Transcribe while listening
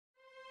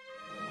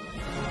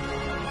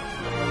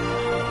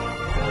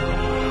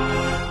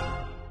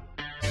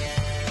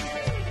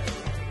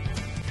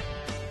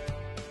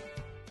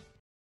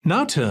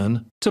Now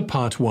turn to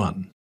Part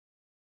 1.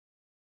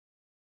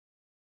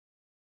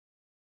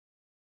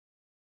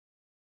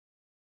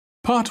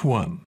 Part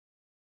 1.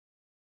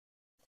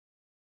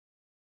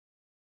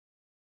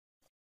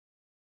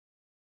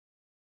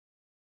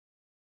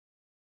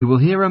 You will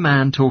hear a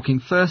man talking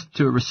first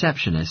to a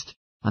receptionist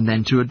and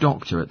then to a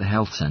doctor at the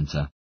health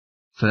centre.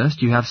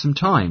 First, you have some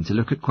time to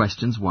look at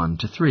questions 1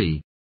 to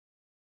 3.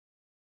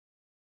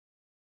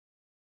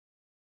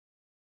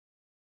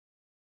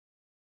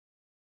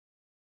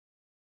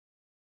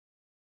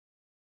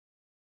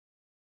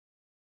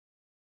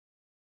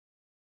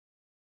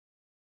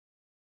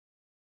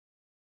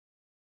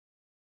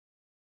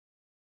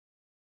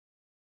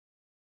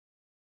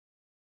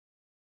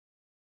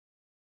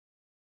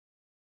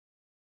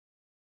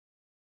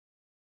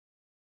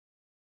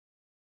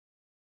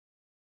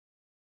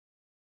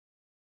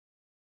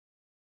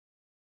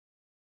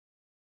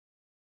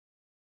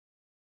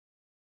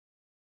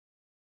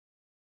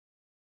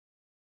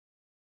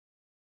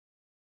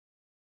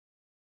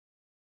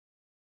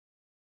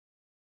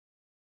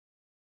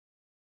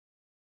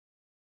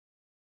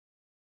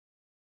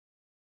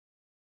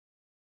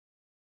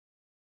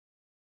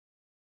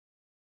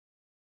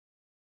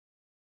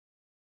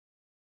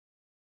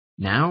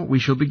 Now we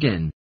shall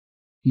begin.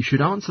 You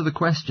should answer the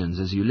questions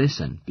as you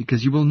listen,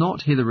 because you will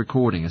not hear the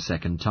recording a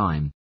second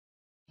time.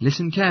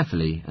 Listen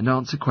carefully and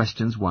answer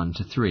questions 1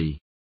 to 3.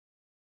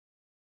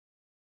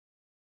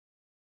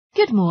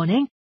 Good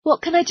morning.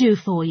 What can I do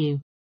for you?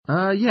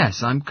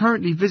 Yes, I'm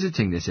currently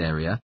visiting this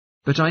area,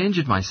 but I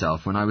injured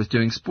myself when I was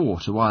doing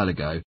sport a while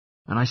ago,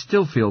 and I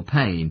still feel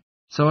pain,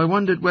 so I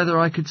wondered whether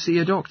I could see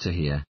a doctor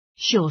here.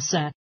 Sure,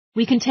 sir.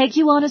 We can take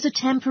you on as a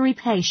temporary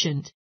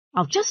patient.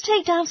 I'll just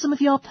take down some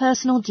of your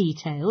personal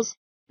details.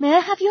 May I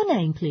have your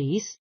name,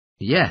 please?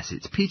 Yes,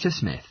 it's Peter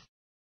Smith.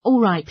 All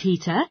right,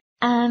 Peter.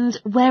 And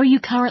where are you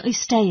currently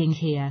staying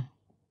here?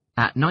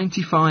 At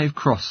 95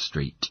 Cross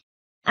Street.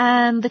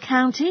 And the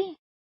county?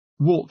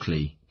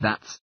 Walkley.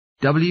 That's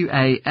Walkley.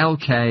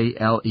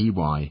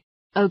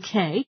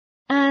 OK.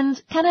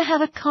 And can I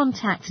have a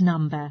contact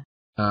number?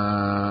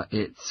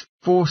 It's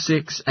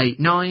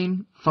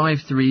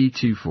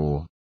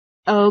 46895324.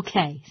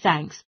 OK,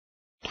 thanks.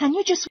 Can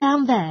you just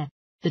down there?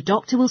 The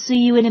doctor will see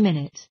you in a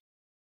minute.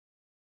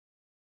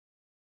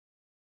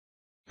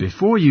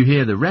 Before you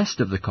hear the rest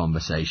of the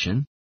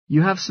conversation,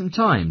 you have some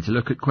time to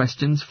look at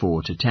questions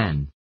 4 to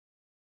 10.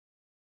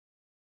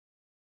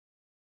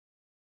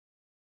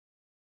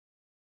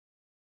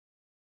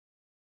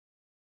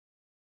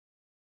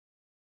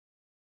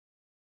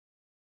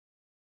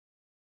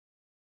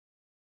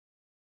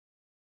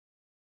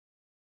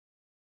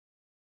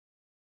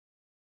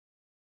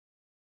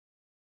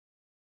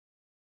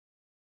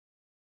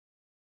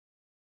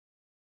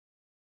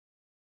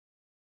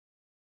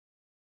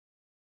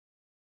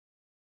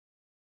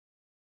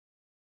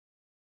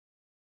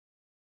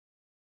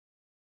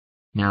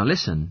 Now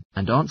listen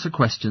and answer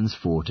questions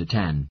 4 to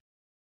 10.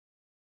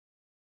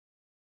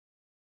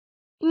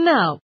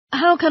 Now,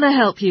 how can I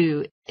help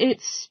you?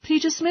 It's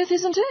Peter Smith,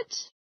 isn't it?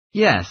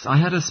 Yes, I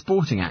had a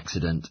sporting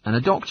accident and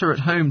a doctor at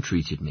home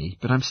treated me,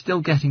 but I'm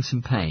still getting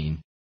some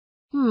pain.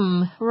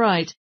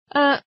 Right.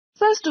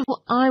 First of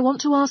all, I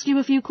want to ask you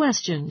a few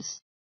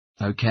questions.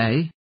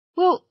 OK.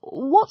 Well,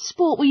 what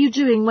sport were you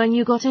doing when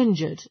you got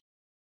injured?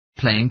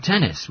 Playing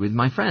tennis with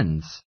my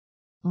friends.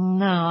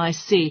 Now, I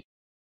see.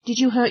 Did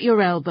you hurt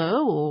your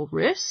elbow or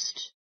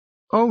wrist?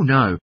 Oh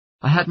no,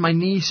 I had my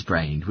knee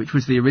sprained, which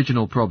was the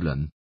original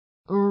problem.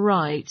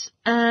 Right.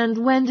 And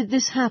when did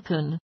this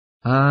happen?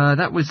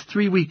 That was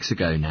 3 weeks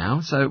ago now,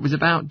 so it was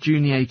about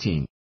June the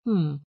 18th.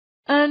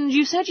 And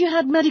you said you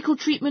had medical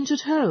treatment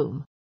at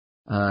home?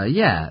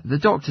 Yeah, the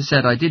doctor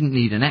said I didn't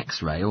need an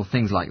X-ray or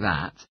things like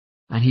that,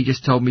 and he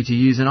just told me to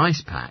use an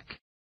ice pack.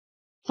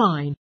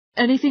 Fine.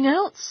 Anything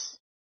else?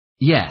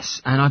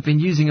 Yes, and I've been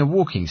using a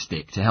walking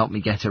stick to help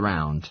me get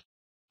around.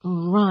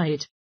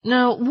 Right.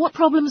 Now, what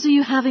problems are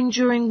you having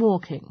during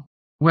walking?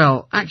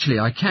 Well, actually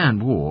I can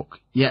walk,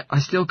 yet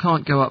I still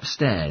can't go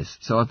upstairs,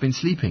 so I've been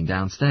sleeping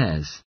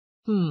downstairs.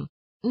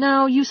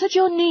 Now, you said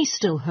your knee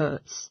still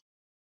hurts.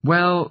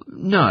 Well,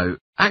 no,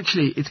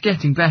 actually it's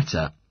getting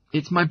better.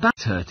 It's my back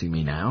hurting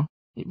me now.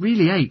 It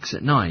really aches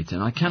at night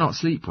and I cannot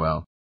sleep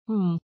well.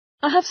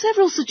 I have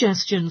several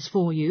suggestions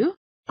for you.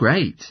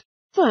 Great.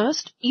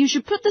 First, you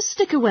should put the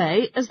stick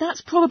away, as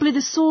that's probably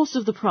the source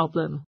of the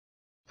problem.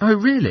 Oh,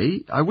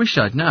 really? I wish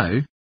I'd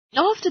know.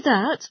 After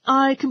that,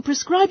 I can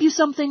prescribe you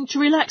something to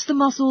relax the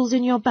muscles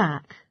in your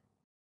back.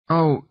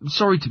 Oh,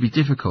 sorry to be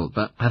difficult,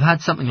 but I've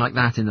had something like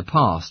that in the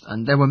past,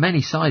 and there were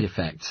many side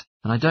effects,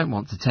 and I don't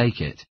want to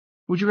take it.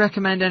 Would you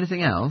recommend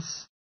anything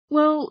else?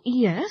 Well,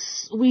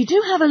 yes. We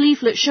do have a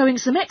leaflet showing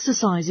some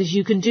exercises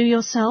you can do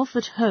yourself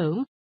at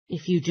home.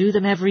 If you do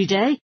them every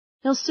day,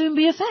 they'll soon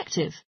be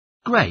effective.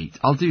 Great,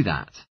 I'll do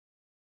that.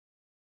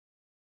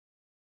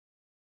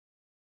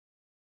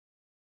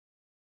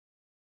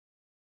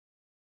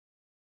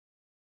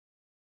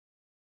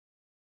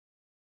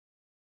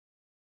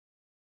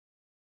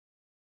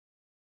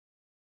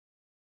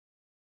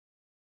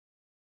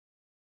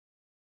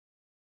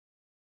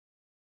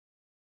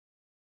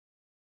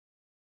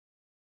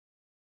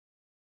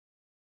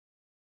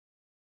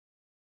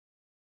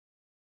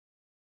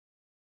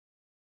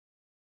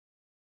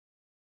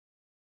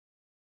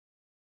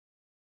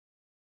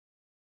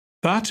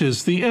 That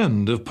is the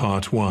end of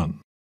Part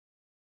 1.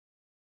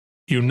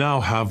 You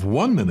now have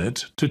 1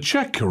 minute to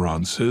check your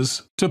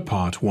answers to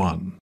Part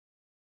 1.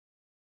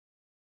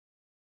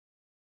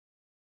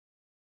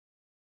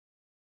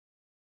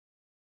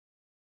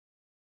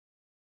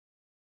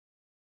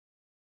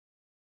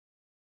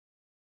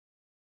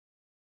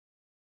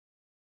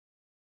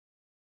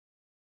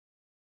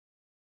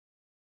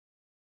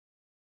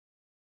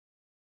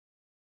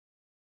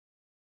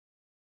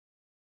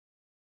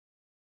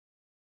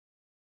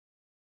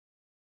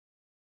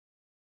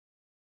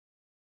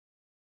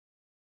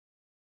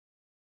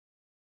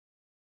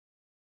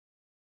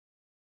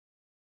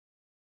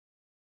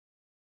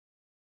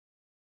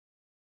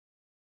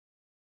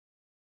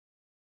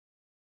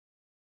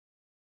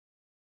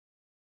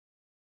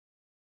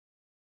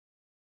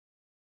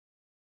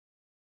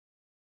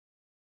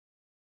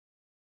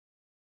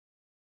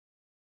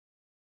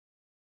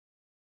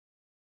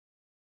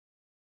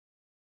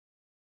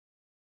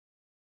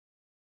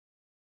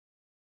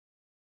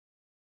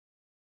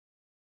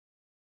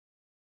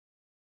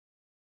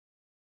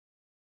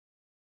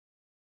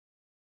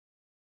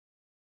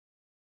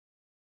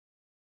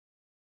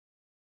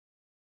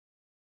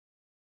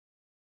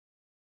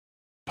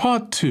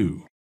 Part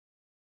 2.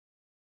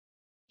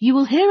 You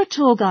will hear a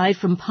tour guide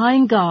from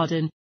Pine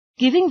Garden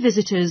giving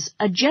visitors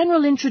a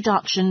general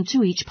introduction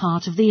to each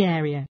part of the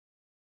area.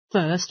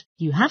 First,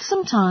 you have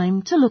some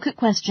time to look at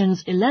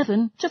questions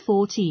 11 to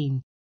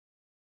 14.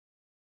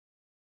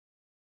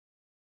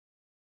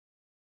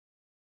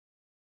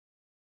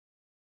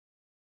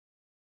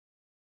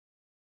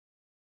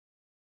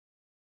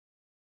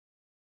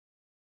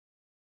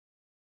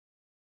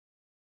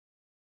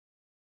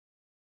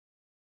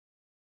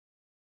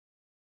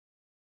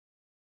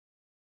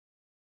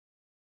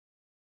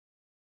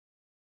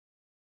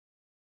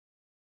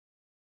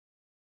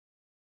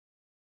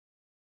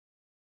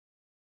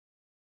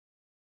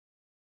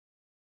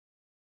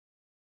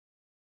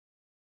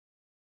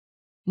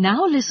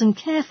 Now listen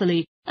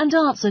carefully and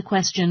answer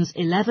questions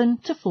 11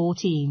 to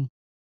 14.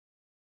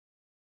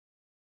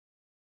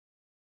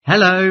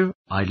 Hello,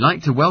 I'd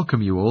like to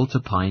welcome you all to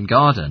Pine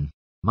Garden.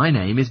 My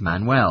name is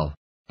Manuel.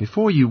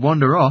 Before you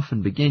wander off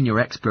and begin your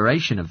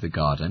exploration of the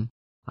garden,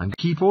 I'm going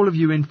to keep all of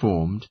you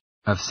informed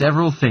of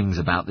several things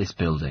about this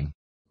building.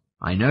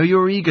 I know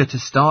you're eager to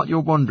start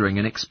your wandering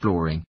and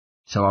exploring,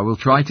 so I will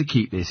try to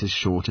keep this as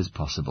short as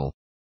possible.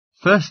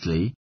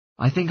 Firstly,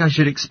 I think I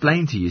should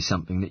explain to you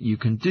something that you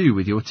can do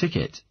with your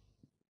ticket.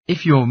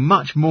 If you're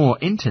much more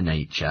into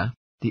nature,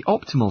 the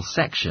optimal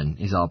section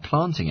is our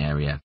planting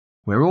area,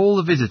 where all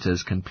the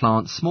visitors can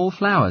plant small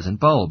flowers and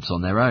bulbs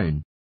on their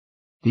own.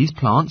 These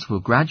plants will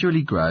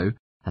gradually grow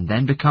and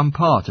then become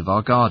part of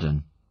our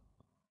garden.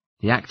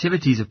 The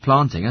activities of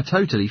planting are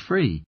totally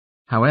free.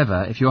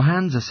 However, if your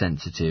hands are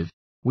sensitive,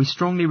 we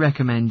strongly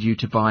recommend you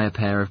to buy a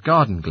pair of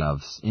garden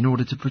gloves in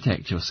order to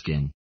protect your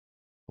skin.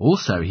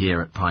 Also here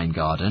at Pine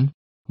Garden,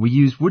 we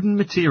use wooden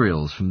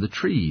materials from the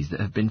trees that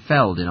have been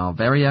felled in our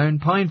very own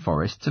pine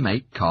forest to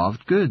make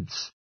carved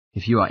goods.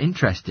 If you are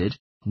interested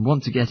and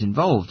want to get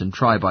involved and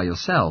try by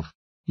yourself,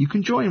 you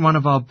can join one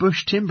of our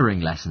bush timbering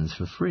lessons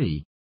for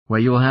free, where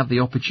you will have the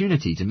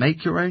opportunity to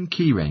make your own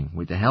keyring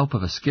with the help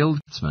of a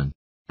skilled craftsman.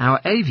 Our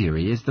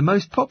aviary is the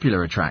most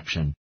popular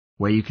attraction,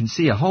 where you can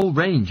see a whole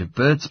range of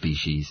bird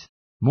species.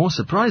 More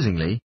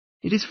surprisingly,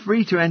 it is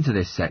free to enter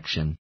this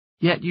section,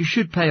 yet you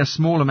should pay a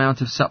small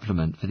amount of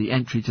supplement for the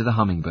entry to the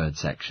hummingbird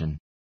section.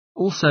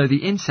 Also,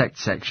 the insect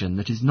section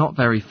that is not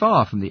very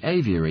far from the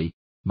aviary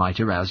might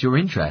arouse your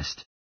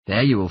interest.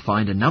 There you will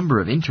find a number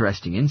of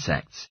interesting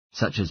insects,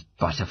 such as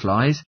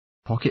butterflies,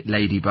 pocket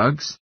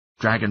ladybugs,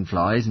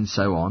 dragonflies and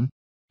so on,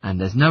 and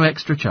there's no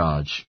extra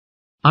charge.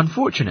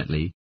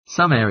 Unfortunately,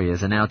 some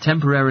areas are now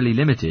temporarily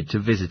limited to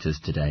visitors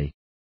today.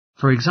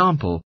 For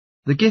example,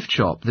 the gift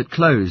shop that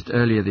closed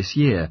earlier this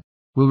year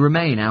will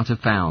remain out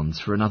of bounds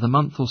for another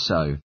month or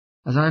so.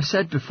 As I have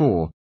said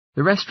before,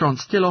 the restaurant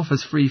still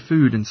offers free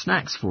food and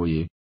snacks for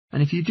you,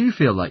 and if you do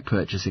feel like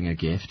purchasing a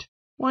gift,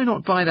 why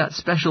not buy that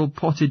special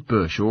potted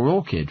bush or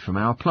orchid from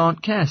our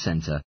plant care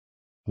centre?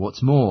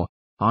 What's more,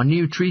 our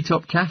new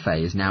treetop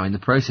cafe is now in the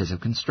process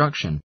of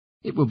construction.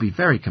 It will be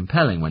very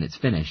compelling when it's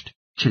finished.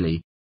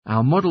 Actually,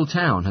 our model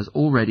town has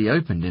already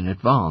opened in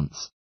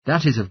advance.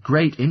 That is of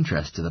great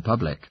interest to the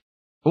public.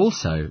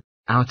 Also,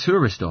 our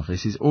tourist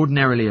office is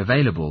ordinarily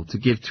available to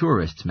give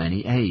tourists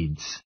many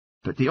aids,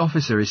 but the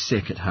officer is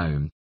sick at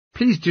home.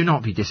 Please do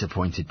not be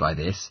disappointed by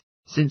this,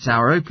 since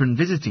our open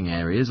visiting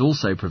areas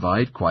also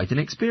provide quite an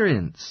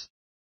experience.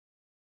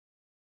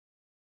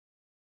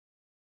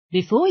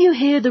 Before you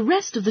hear the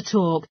rest of the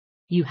talk,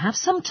 you have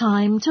some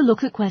time to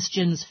look at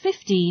questions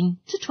 15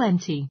 to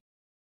 20.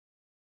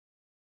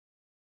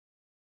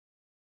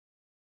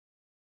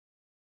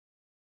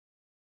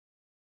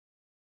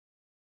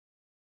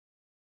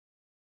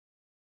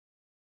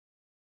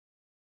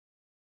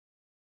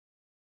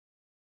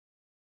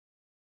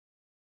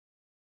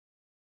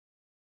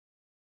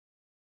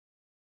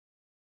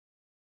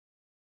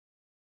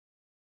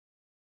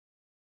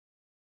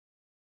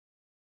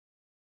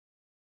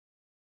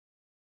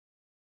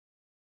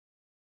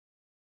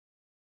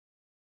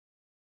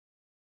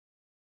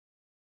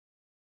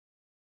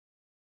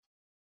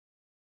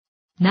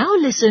 Now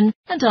listen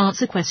and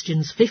answer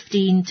questions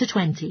 15 to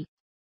 20.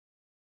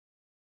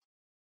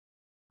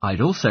 I'd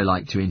also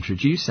like to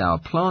introduce our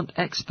plant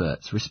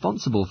experts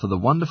responsible for the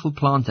wonderful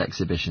plant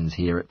exhibitions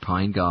here at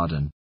Pine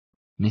Garden.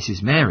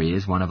 Mrs. Mary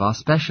is one of our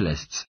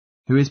specialists,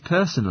 who is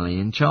personally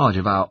in charge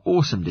of our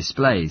awesome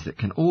displays that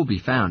can all be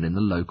found in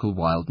the local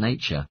wild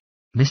nature.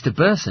 Mr.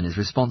 Burson is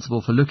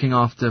responsible for looking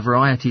after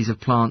varieties of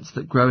plants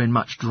that grow in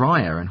much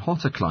drier and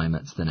hotter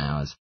climates than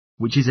ours,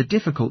 which is a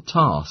difficult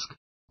task,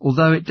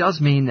 although it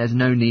does mean there's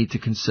no need to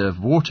conserve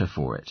water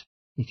for it.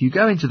 If you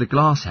go into the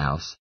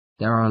glasshouse,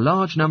 there are a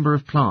large number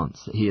of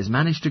plants that he has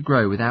managed to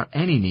grow without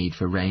any need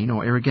for rain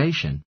or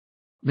irrigation.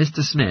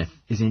 Mr. Smith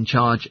is in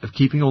charge of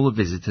keeping all the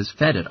visitors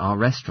fed at our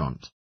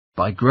restaurant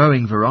by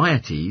growing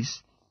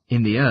varieties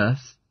in the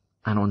earth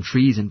and on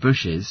trees and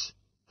bushes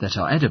that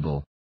are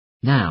edible.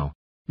 Now,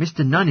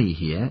 Mr. Nunny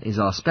here is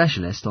our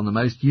specialist on the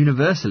most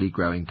universally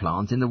growing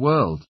plant in the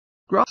world,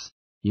 grass.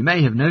 You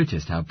may have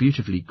noticed how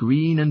beautifully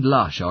green and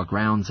lush our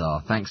grounds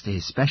are thanks to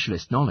his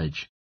specialist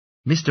knowledge.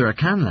 Mr.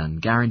 O'Canlan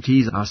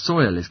guarantees our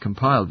soil is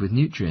compiled with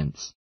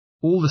nutrients.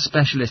 All the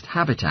specialist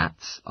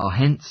habitats are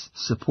hence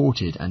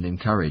supported and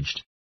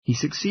encouraged. He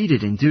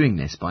succeeded in doing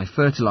this by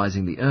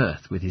fertilizing the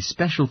earth with his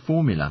special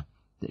formula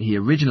that he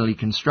originally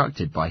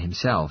constructed by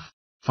himself.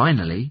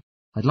 Finally,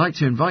 I'd like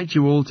to invite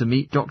you all to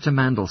meet Dr.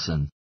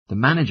 Mandelson, the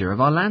manager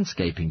of our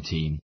landscaping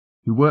team,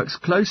 who works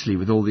closely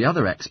with all the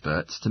other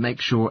experts to make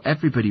sure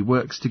everybody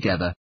works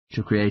together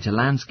to create a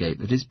landscape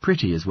that is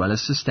pretty as well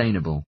as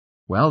sustainable.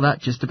 Well, that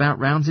just about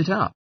rounds it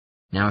up.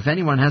 Now, if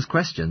anyone has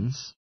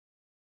questions...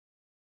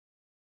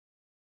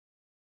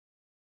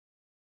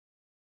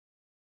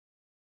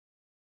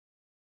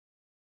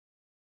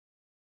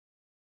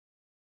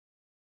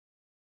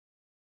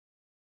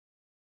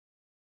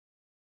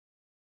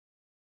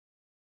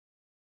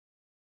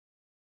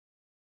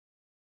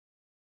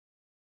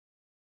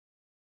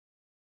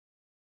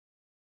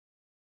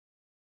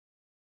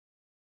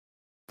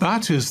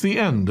 That is the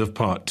end of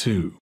Part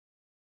 2.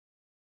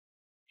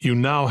 You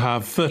now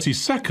have 30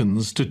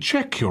 seconds to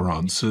check your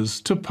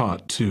answers to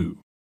Part 2.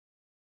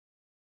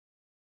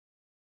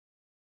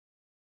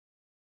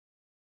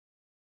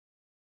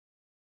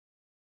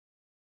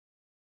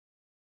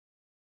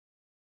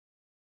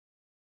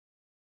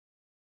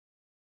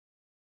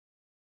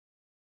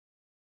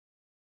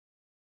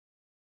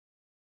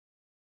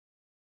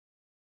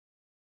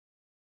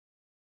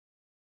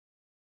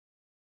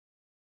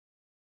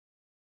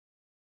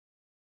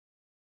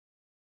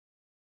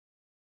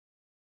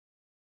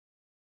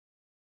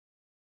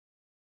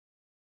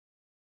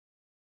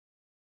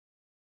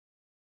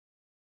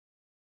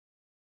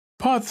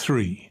 Part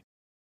 3.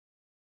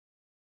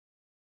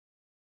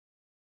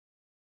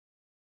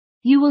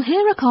 You will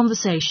hear a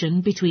conversation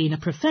between a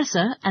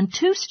professor and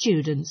two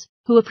students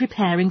who are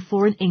preparing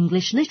for an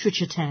English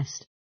literature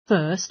test.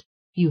 First,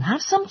 you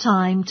have some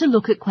time to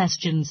look at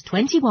questions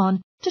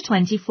 21 to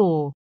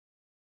 24.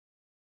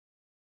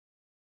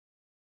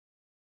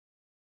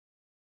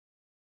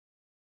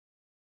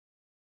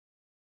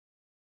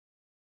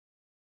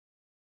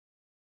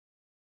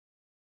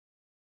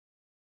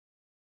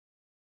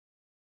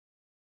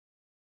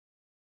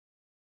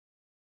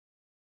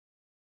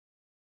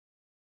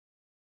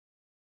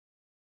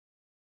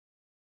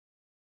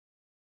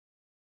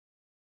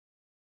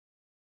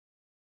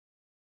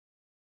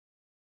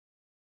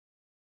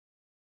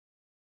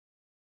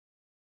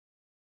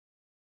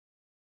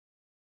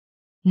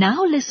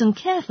 Now listen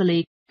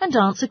carefully and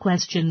answer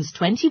questions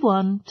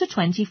 21 to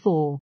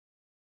 24.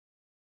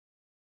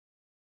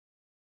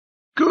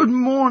 Good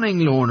morning,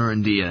 Lorna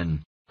and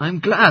Ian. I'm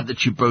glad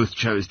that you both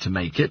chose to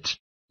make it.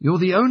 You're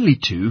the only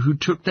two who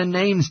took their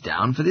names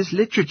down for this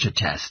literature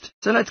test.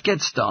 So let's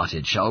get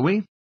started, shall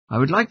we? I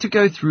would like to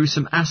go through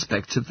some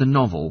aspects of the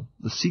novel,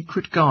 The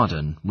Secret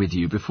Garden, with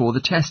you before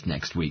the test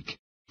next week.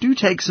 Do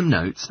take some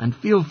notes and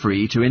feel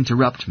free to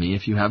interrupt me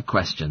if you have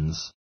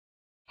questions.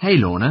 Hey,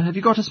 Lorna, have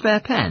you got a spare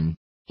pen?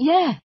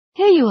 Yeah,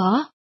 here you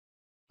are.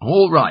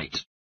 All right.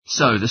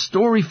 So the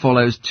story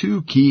follows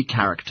two key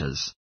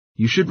characters.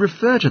 You should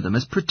refer to them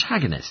as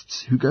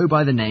protagonists, who go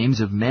by the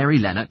names of Mary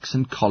Lennox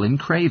and Colin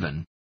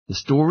Craven. The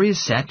story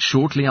is set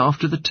shortly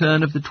after the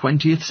turn of the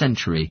 20th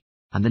century,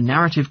 and the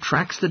narrative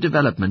tracks the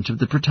development of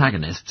the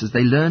protagonists as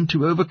they learn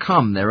to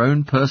overcome their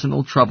own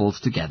personal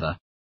troubles together.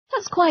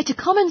 That's quite a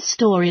common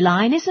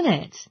storyline, isn't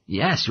it?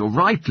 Yes, you're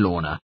right,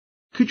 Lorna.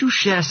 Could you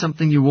share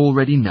something you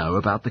already know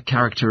about the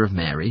character of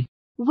Mary?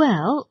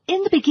 Well,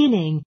 in the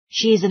beginning,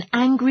 she is an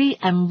angry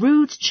and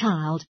rude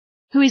child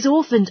who is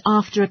orphaned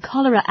after a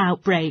cholera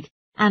outbreak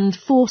and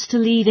forced to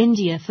leave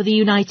India for the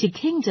United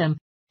Kingdom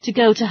to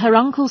go to her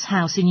uncle's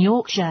house in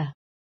Yorkshire.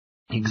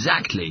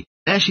 Exactly.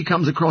 There she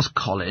comes across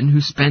Colin, who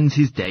spends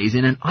his days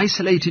in an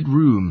isolated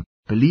room,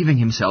 believing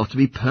himself to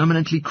be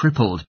permanently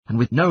crippled and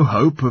with no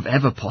hope of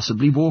ever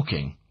possibly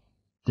walking.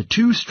 The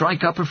two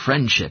strike up a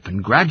friendship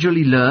and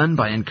gradually learn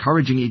by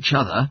encouraging each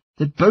other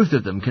that both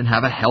of them can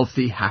have a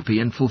healthy, happy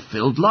and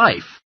fulfilled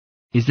life.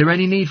 Is there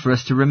any need for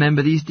us to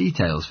remember these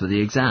details for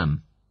the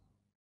exam?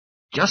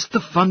 Just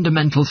the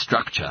fundamental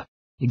structure.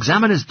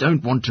 Examiners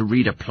don't want to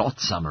read a plot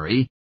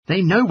summary.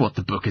 They know what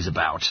the book is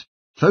about.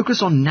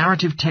 Focus on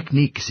narrative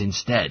techniques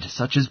instead,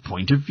 such as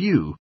point of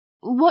view.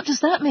 What does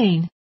that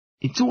mean?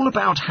 It's all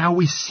about how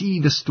we see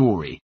the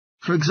story.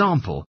 For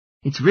example,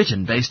 it's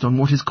written based on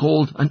what is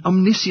called an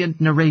omniscient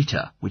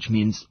narrator, which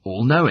means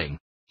all-knowing.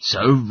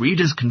 So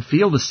readers can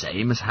feel the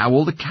same as how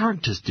all the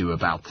characters do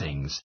about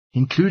things,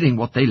 including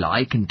what they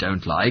like and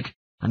don't like,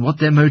 and what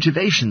their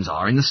motivations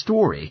are in the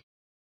story.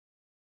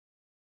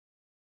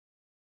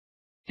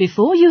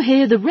 Before you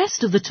hear the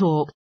rest of the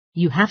talk,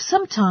 you have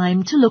some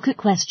time to look at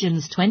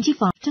questions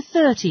 25 to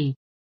 30.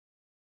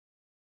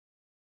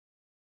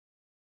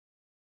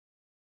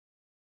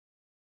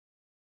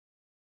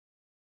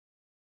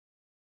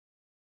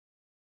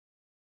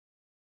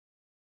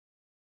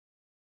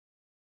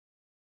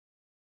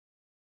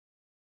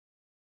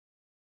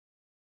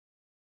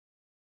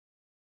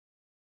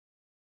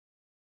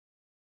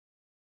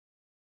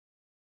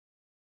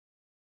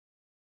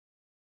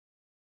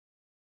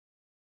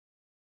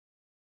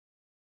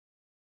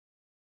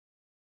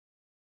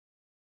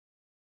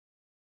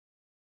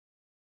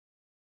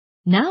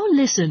 Now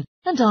listen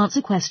and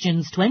answer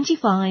questions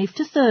 25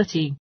 to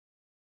 30.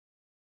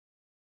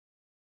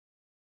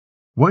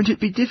 Won't it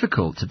be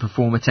difficult to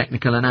perform a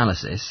technical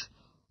analysis?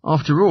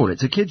 After all,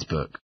 it's a kid's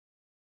book.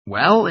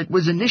 Well, it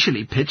was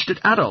initially pitched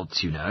at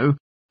adults, you know,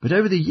 but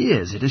over the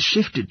years it has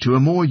shifted to a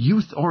more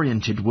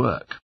youth-oriented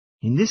work.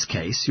 In this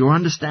case, your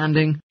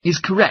understanding is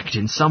correct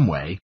in some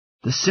way.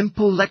 The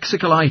simple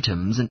lexical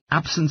items and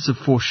absence of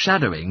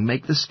foreshadowing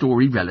make the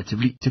story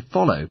relatively to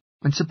follow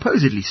and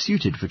supposedly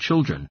suited for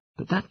children.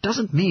 But that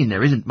doesn't mean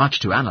there isn't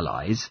much to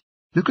analyse.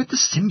 Look at the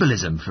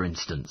symbolism, for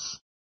instance.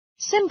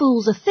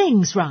 Symbols are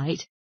things,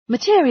 right?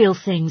 Material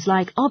things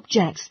like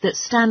objects that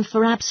stand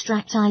for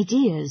abstract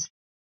ideas.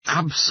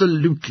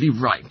 Absolutely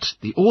right.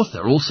 The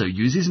author also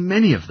uses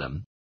many of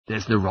them.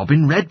 There's the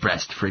robin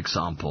redbreast, for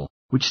example,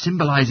 which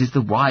symbolises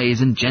the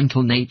wise and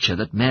gentle nature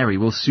that Mary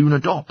will soon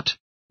adopt.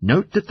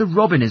 Note that the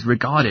robin is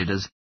regarded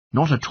as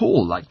not at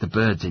all like the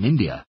birds in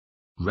India.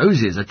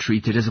 Roses are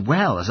treated as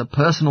well as a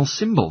personal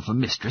symbol for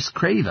Mistress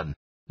Craven.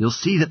 You'll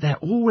see that they're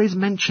always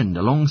mentioned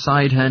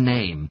alongside her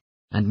name,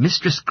 and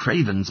Mistress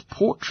Craven's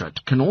portrait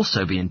can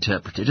also be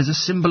interpreted as a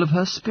symbol of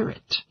her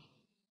spirit.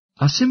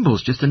 Are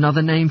symbols just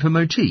another name for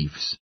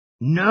motifs?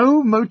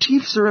 No,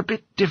 motifs are a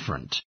bit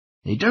different.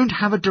 They don't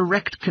have a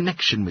direct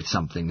connection with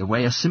something the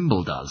way a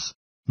symbol does.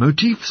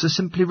 Motifs are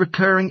simply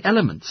recurring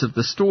elements of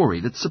the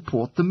story that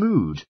support the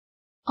mood.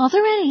 Are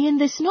there any in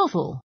this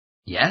novel?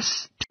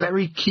 Yes,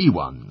 very key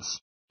ones.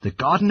 The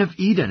Garden of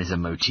Eden is a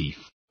motif,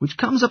 which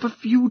comes up a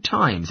few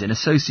times in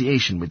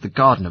association with the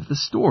garden of the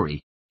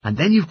story. And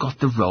then you've got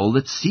the role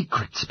that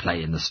secrets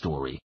play in the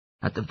story.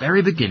 At the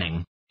very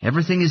beginning,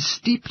 everything is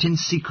steeped in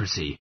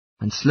secrecy,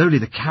 and slowly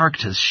the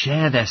characters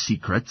share their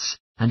secrets,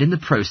 and in the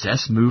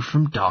process move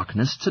from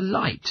darkness to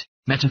light,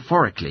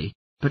 metaphorically,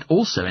 but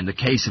also in the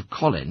case of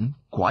Colin,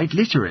 quite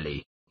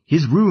literally.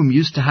 His room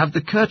used to have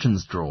the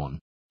curtains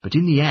drawn, but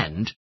in the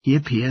end, he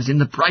appears in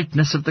the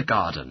brightness of the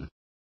garden.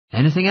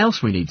 Anything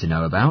else we need to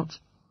know about?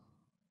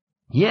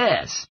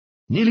 Yes,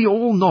 nearly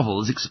all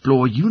novels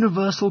explore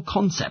universal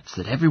concepts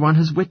that everyone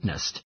has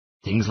witnessed.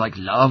 Things like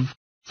love,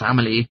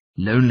 family,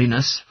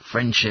 loneliness,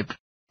 friendship.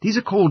 These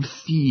are called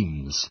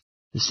themes.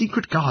 The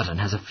Secret Garden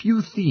has a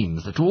few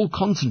themes that all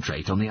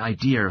concentrate on the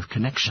idea of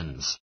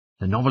connections.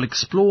 The novel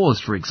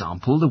explores, for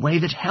example, the way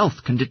that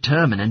health can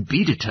determine and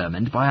be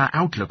determined by our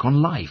outlook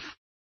on life.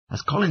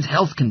 As Colin's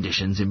health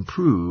conditions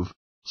improve,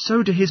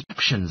 so do his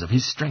perceptions of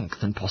his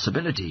strength and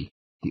possibility.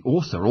 The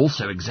author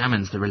also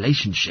examines the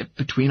relationship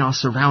between our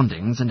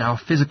surroundings and our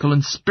physical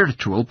and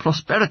spiritual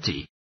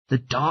prosperity. The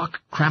dark,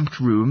 cramped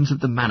rooms of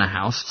the manor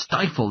house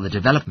stifle the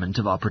development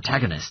of our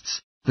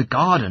protagonists. The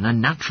garden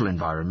and natural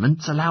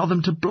environments allow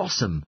them to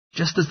blossom,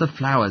 just as the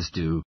flowers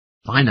do.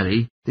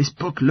 Finally, this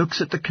book looks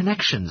at the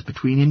connections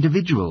between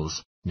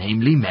individuals,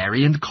 namely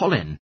Mary and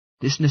Colin.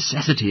 This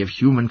necessity of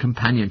human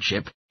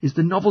companionship is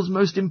the novel's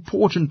most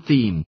important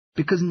theme,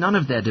 because none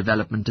of their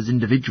development as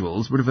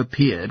individuals would have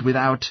appeared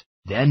without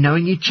their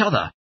knowing each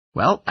other.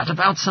 Well, that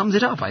about sums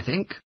it up, I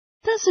think.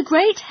 That's a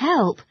great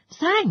help.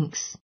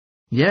 Thanks.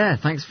 Yeah,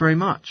 thanks very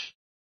much.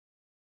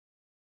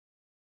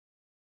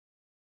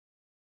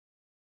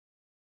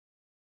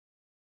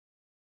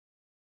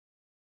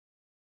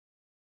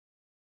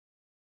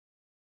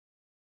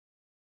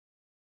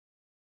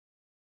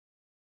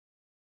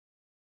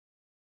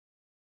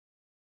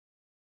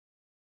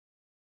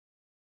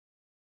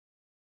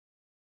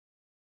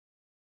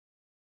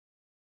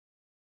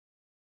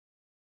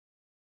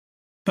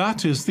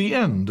 That is the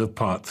end of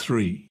part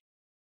 3.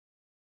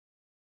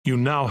 You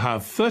now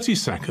have 30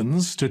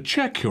 seconds to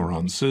check your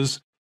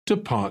answers to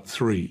part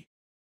 3.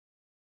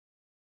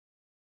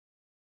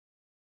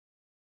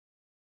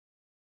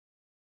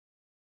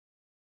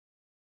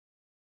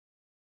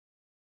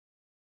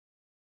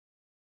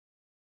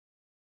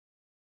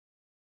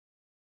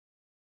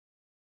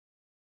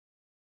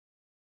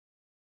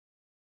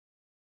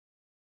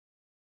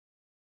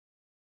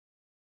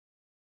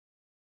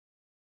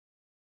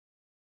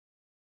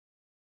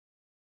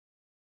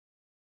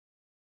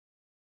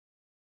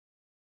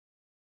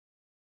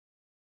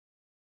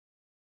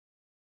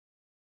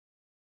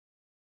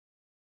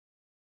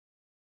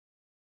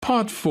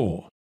 Part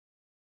 4.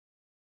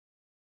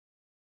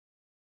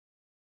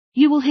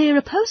 You will hear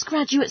a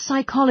postgraduate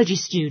psychology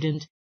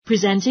student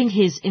presenting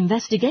his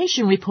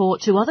investigation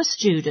report to other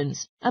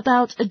students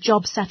about a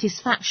job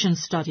satisfaction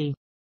study.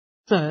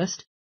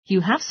 First, you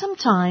have some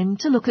time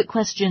to look at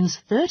questions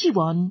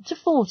 31 to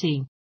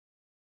 40.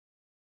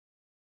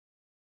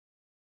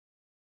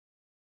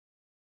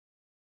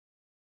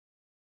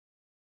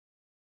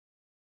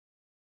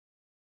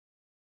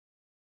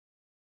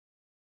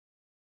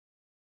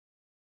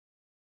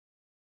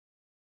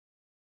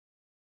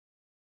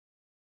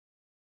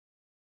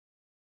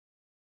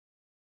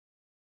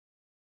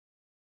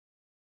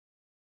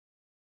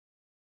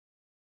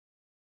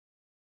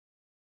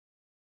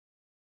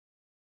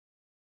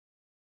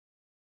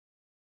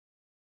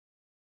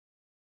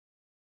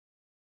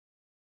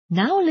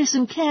 Now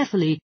listen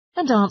carefully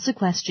and answer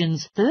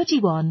questions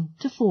 31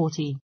 to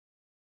 40.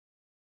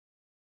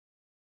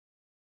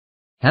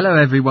 Hello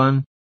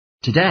everyone.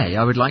 Today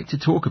I would like to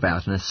talk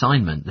about an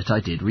assignment that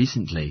I did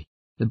recently.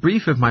 The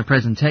brief of my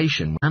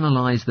presentation will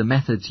analyse the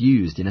methods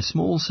used in a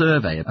small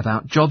survey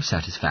about job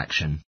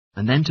satisfaction,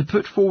 and then to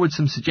put forward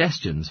some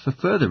suggestions for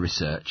further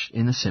research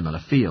in a similar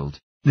field.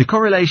 The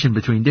correlation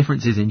between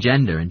differences in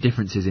gender and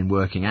differences in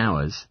working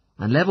hours,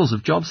 and levels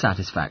of job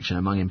satisfaction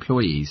among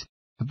employees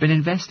have been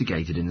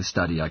investigated in the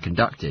study I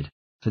conducted.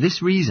 For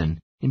this reason,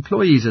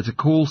 employees at a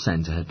call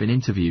centre had been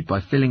interviewed by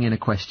filling in a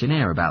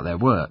questionnaire about their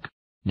work.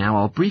 Now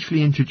I'll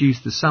briefly introduce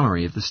the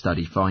summary of the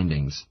study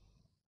findings.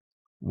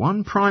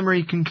 One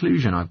primary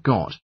conclusion I've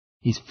got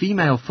is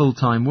female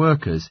full-time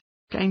workers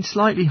gain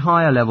slightly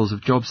higher levels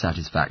of job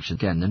satisfaction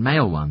again than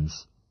male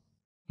ones.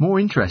 More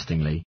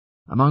interestingly,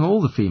 among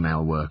all the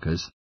female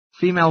workers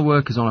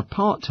on a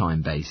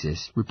part-time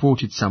basis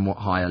reported somewhat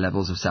higher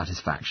levels of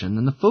satisfaction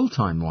than the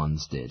full-time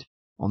ones did.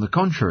 On the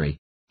contrary,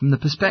 from the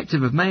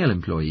perspective of male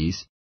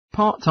employees,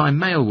 part-time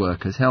male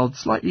workers held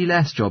slightly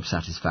less job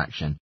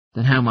satisfaction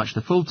than how much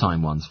the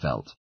full-time ones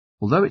felt.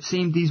 Although it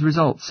seemed these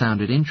results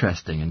sounded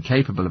interesting and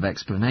capable of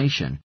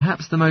explanation,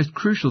 perhaps the most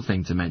crucial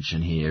thing to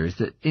mention here is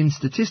that in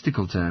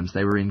statistical terms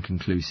they were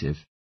inconclusive.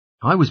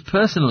 I was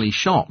personally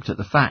shocked at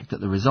the fact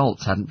that the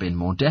results hadn't been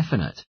more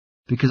definite,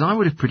 because I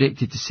would have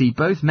predicted to see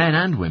both men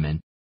and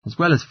women, as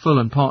well as full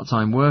and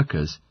part-time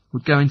workers,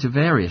 would go into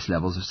various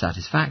levels of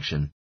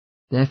satisfaction.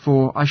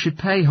 Therefore, I should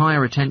pay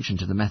higher attention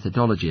to the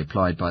methodology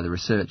applied by the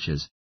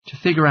researchers to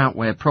figure out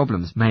where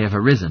problems may have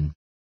arisen.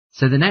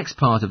 So the next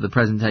part of the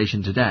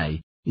presentation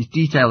today is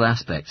detailed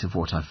aspects of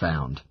what I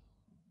found.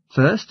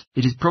 First,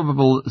 it is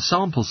probable that the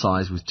sample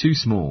size was too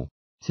small,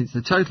 since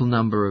the total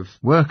number of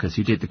workers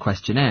who did the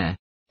questionnaire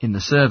in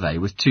the survey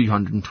was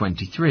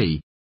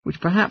 223, which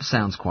perhaps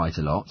sounds quite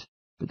a lot,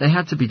 but they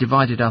had to be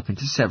divided up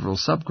into several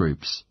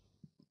subgroups.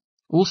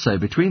 Also,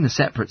 between the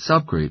separate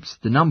subgroups,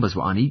 the numbers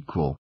were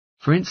unequal.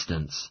 For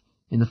instance,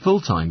 in the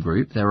full-time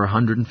group there were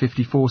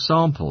 154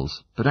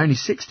 samples, but only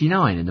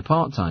 69 in the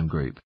part-time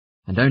group,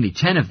 and only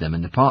 10 of them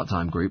in the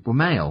part-time group were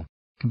male,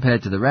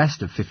 compared to the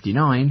rest of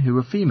 59 who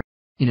were female.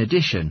 In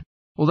addition,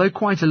 although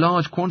quite a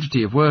large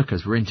quantity of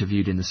workers were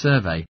interviewed in the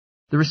survey,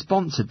 the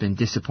response had been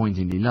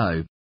disappointingly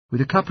low, with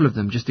a couple of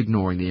them just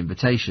ignoring the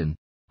invitation,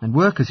 and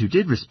workers who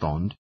did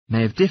respond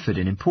may have differed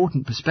in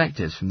important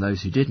perspectives from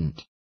those who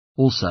didn't.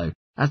 Also,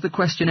 as the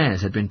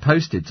questionnaires had been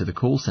posted to the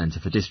call centre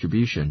for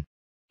distribution,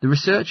 the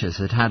researchers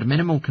had had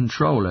minimal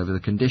control over the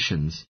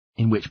conditions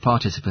in which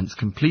participants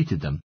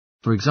completed them.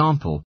 For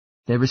example,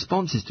 their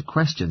responses to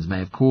questions may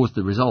have caused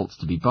the results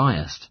to be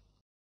biased.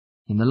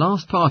 In the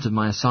last part of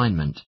my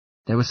assignment,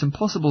 there were some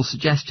possible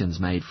suggestions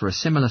made for a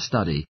similar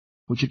study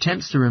which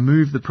attempts to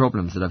remove the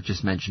problems that I've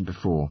just mentioned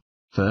before.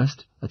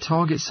 First, a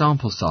target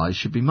sample size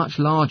should be much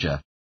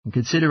larger, and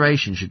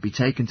consideration should be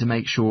taken to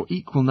make sure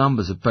equal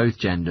numbers of both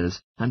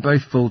genders and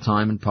both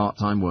full-time and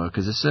part-time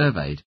workers are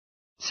surveyed.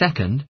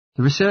 Second,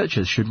 the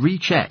researchers should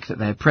recheck that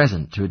they are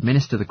present to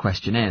administer the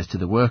questionnaires to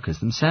the workers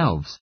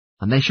themselves,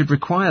 and they should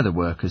require the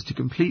workers to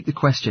complete the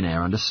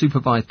questionnaire under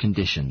supervised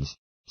conditions,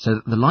 so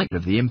that the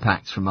likelihood of the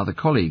impacts from other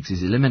colleagues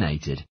is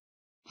eliminated.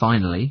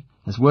 Finally,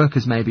 as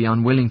workers may be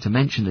unwilling to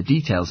mention the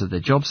details of their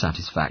job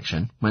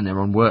satisfaction when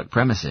they're on work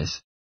premises,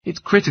 it's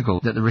critical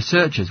that the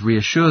researchers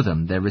reassure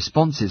them their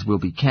responses will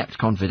be kept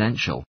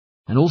confidential,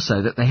 and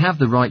also that they have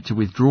the right to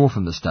withdraw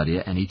from the study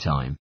at any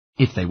time,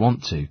 if they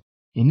want to.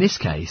 In this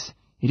case,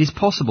 it is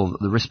possible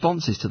that the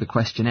responses to the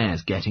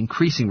questionnaires get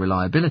increasing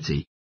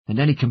reliability, and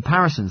any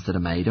comparisons that are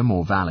made are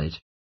more valid.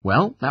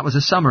 Well, that was a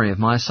summary of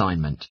my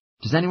assignment.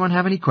 Does anyone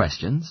have any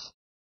questions?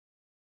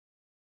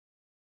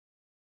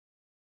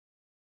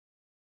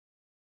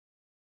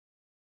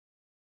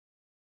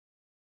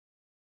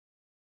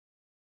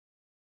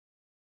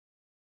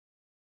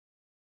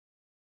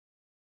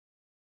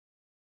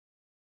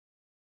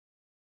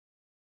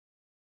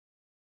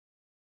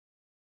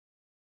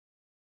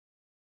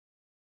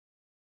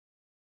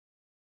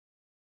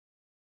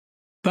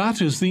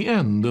 That is the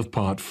end of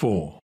Part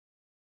 4.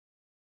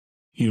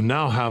 You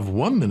now have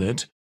 1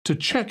 minute to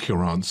check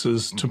your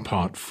answers to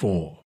Part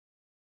 4.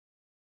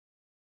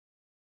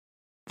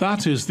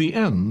 That is the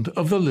end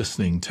of the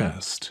listening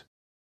test.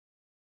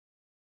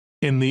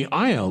 In the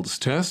IELTS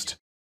test,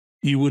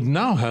 you would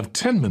now have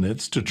 10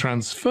 minutes to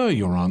transfer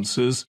your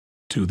answers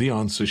to the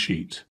answer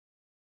sheet.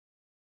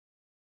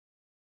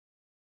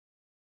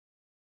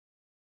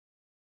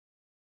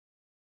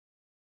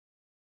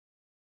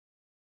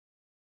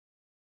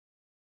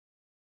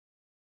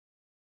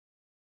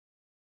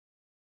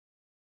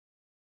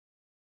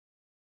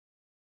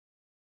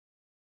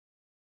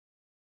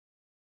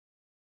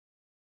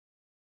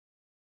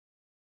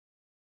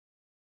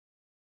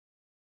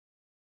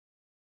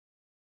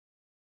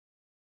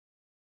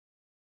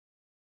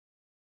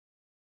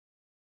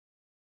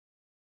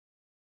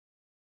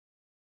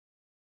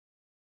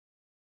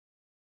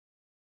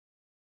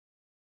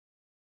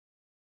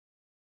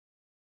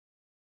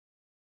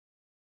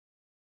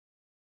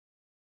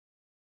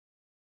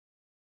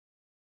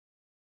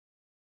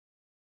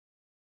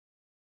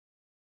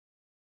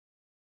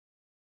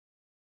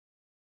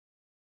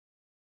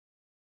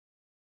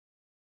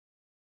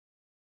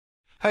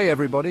 Hey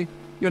everybody,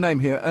 your name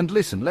here, and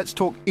listen, let's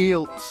talk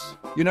IELTS.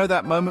 You know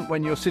that moment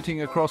when you're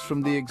sitting across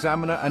from the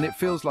examiner and it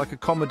feels like a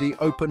comedy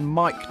open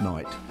mic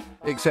night,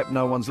 except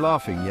no one's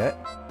laughing yet?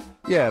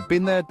 Yeah,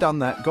 been there, done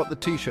that, got the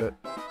t-shirt,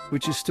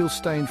 which is still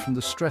stained from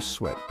the stress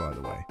sweat, by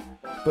the way.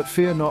 But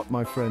fear not,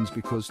 my friends,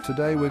 because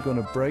today we're going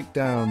to break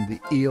down the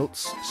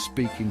IELTS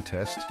speaking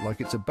test like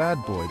it's a bad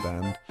boy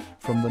band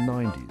from the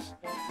 90s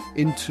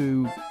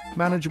into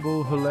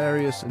manageable,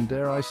 hilarious, and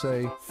dare I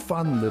say,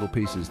 fun little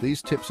pieces.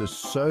 These tips are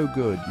so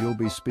good, you'll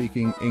be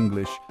speaking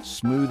English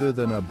smoother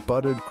than a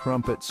buttered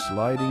crumpet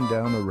sliding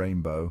down a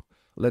rainbow.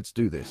 Let's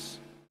do this.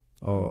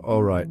 Oh,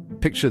 all right.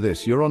 Picture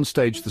this. You're on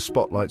stage, the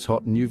spotlight's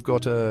hot, and you've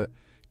got a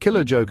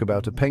killer joke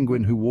about a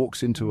penguin who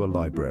walks into a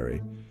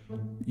library.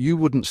 You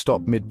wouldn't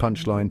stop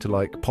mid-punchline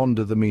to,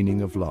 ponder the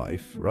meaning of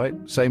life, right?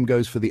 Same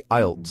goes for the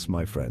IELTS,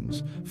 my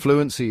friends.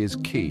 Fluency is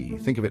key.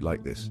 Think of it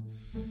like this.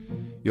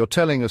 You're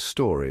telling a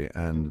story,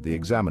 and the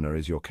examiner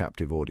is your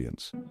captive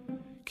audience.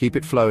 Keep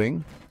it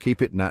flowing,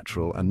 keep it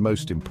natural, and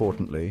most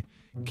importantly,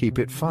 keep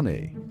it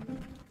funny.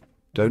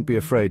 Don't be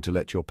afraid to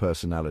let your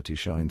personality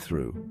shine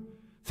through.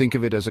 Think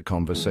of it as a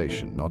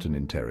conversation, not an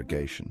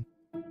interrogation.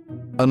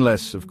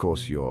 Unless, of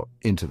course, you're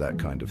into that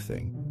kind of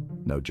thing.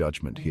 No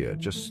judgment here,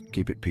 just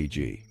keep it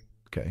PG,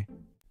 okay?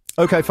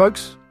 Okay,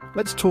 folks,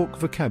 let's talk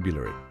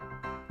vocabulary.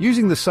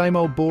 Using the same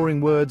old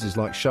boring words is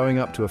like showing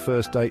up to a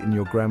first date in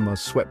your grandma's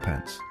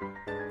sweatpants.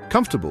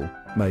 Comfortable,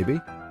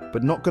 maybe,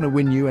 but not going to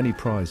win you any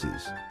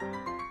prizes.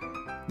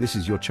 This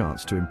is your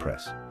chance to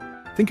impress.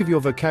 Think of your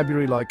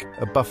vocabulary like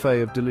a buffet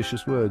of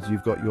delicious words.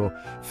 You've got your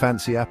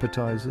fancy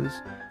appetizers,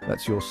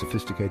 that's your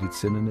sophisticated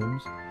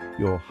synonyms,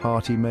 your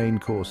hearty main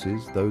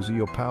courses, those are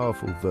your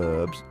powerful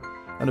verbs,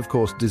 and of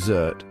course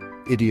dessert,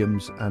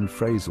 idioms and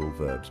phrasal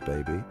verbs,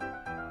 baby.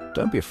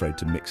 Don't be afraid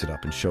to mix it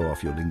up and show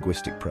off your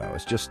linguistic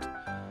prowess. Just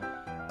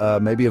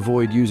maybe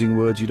avoid using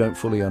words you don't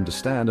fully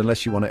understand,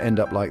 unless you want to end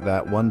up like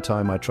that. One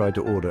time I tried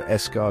to order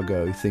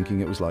escargot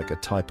thinking it was like a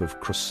type of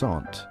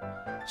croissant.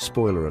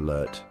 Spoiler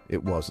alert,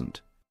 it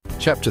wasn't.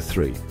 Chapter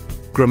 3.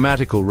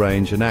 Grammatical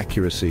range and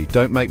accuracy.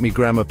 Don't make me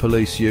grammar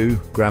police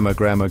you. Grammar,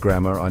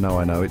 I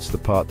know, it's the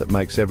part that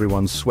makes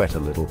everyone sweat a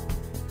little.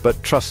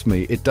 But trust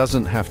me, it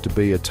doesn't have to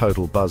be a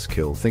total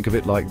buzzkill. Think of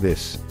it like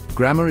this.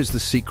 Grammar is the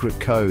secret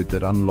code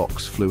that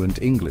unlocks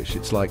fluent English.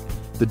 It's like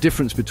the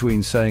difference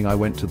between saying I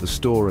went to the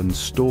store and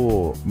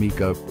store me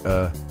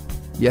go,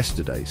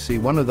 yesterday. See,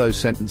 one of those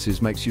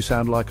sentences makes you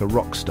sound like a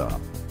rock star.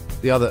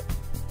 The other,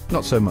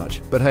 not so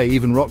much. But hey,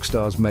 even rock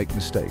stars make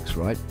mistakes,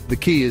 right? The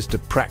key is to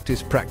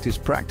practice, practice,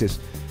 practice.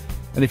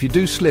 And if you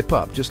do slip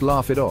up, just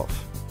laugh it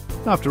off.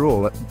 After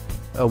all,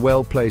 a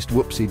well-placed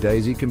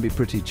whoopsie-daisy can be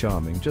pretty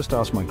charming. Just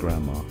ask my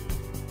grandma.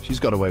 She's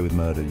got away with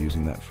murder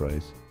using that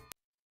phrase.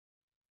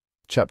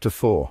 Chapter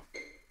 4.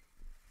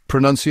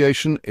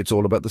 Pronunciation, it's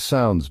all about the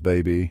sounds,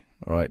 baby.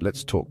 All right,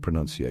 let's talk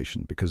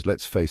pronunciation, because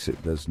let's face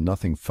it, there's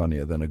nothing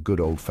funnier than a good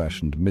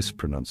old-fashioned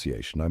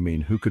mispronunciation. I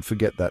mean, who could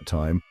forget that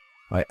time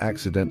I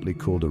accidentally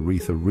called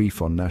Aretha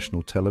Reef on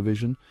national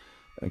television?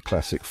 A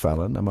classic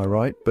Fallon, am I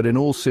right? But in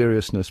all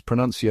seriousness,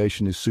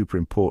 pronunciation is super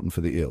important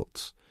for the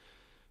IELTS.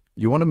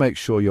 You want to make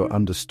sure you're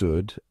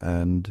understood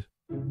and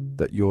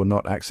that you're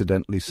not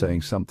accidentally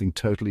saying something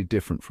totally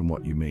different from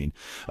what you mean.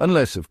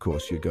 Unless, of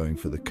course, you're going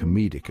for the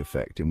comedic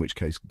effect, in which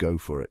case, go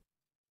for it.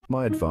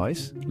 My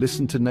advice,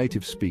 listen to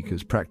native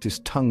speakers, practice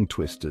tongue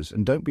twisters,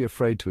 and don't be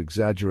afraid to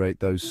exaggerate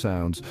those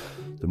sounds.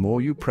 The more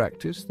you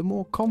practice, the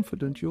more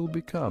confident you'll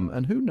become.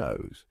 And who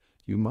knows,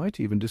 you might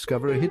even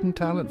discover a hidden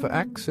talent for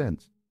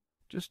accents.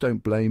 Just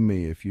don't blame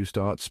me if you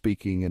start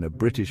speaking in a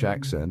British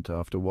accent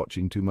after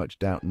watching too much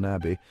Downton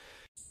Abbey.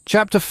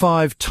 Chapter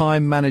 5,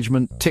 Time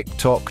Management,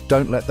 Tick-tock,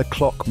 Don't Let the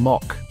Clock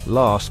Mock.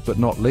 Last but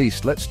not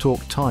least, let's talk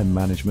time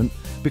management,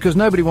 because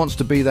nobody wants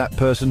to be that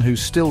person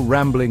who's still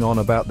rambling on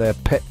about their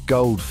pet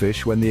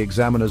goldfish when the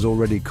examiner's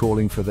already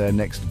calling for their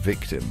next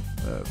victim.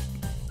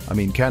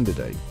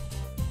 Candidate.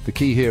 The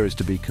key here is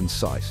to be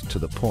concise, to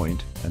the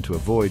point, and to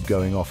avoid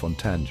going off on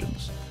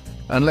tangents.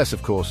 Unless,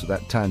 of course,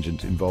 that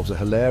tangent involves a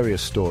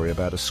hilarious story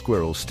about a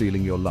squirrel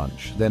stealing your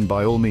lunch, then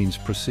by all means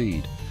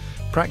proceed.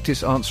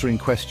 Practice answering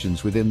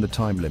questions within the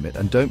time limit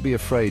and don't be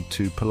afraid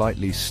to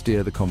politely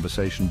steer the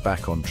conversation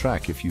back on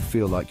track if you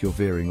feel like you're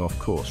veering off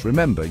course.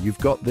 Remember, you've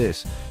got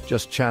this.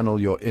 Just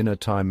channel your inner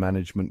time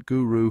management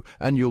guru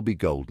and you'll be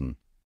golden.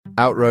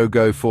 Outrow,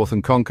 go forth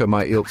and conquer,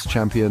 my IELTS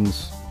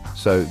champions.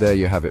 So there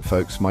you have it,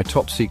 folks. My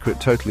top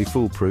secret, totally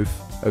foolproof.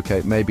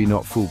 Okay, maybe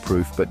not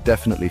foolproof, but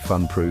definitely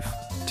fun-proof.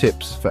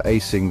 Tips for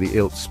acing the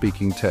IELTS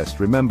speaking test.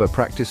 Remember,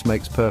 practice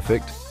makes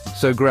perfect.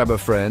 So grab a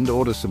friend,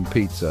 order some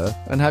pizza,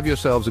 and have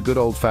yourselves a good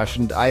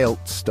old-fashioned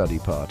IELTS study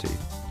party.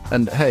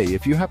 And hey,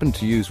 if you happen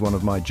to use one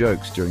of my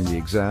jokes during the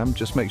exam,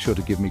 just make sure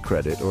to give me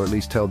credit, or at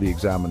least tell the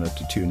examiner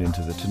to tune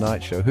into The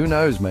Tonight Show. Who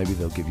knows, maybe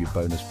they'll give you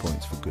bonus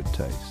points for good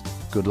taste.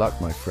 Good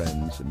luck, my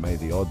friends, and may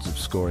the odds of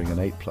scoring an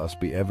 8+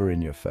 be ever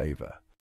in your favor.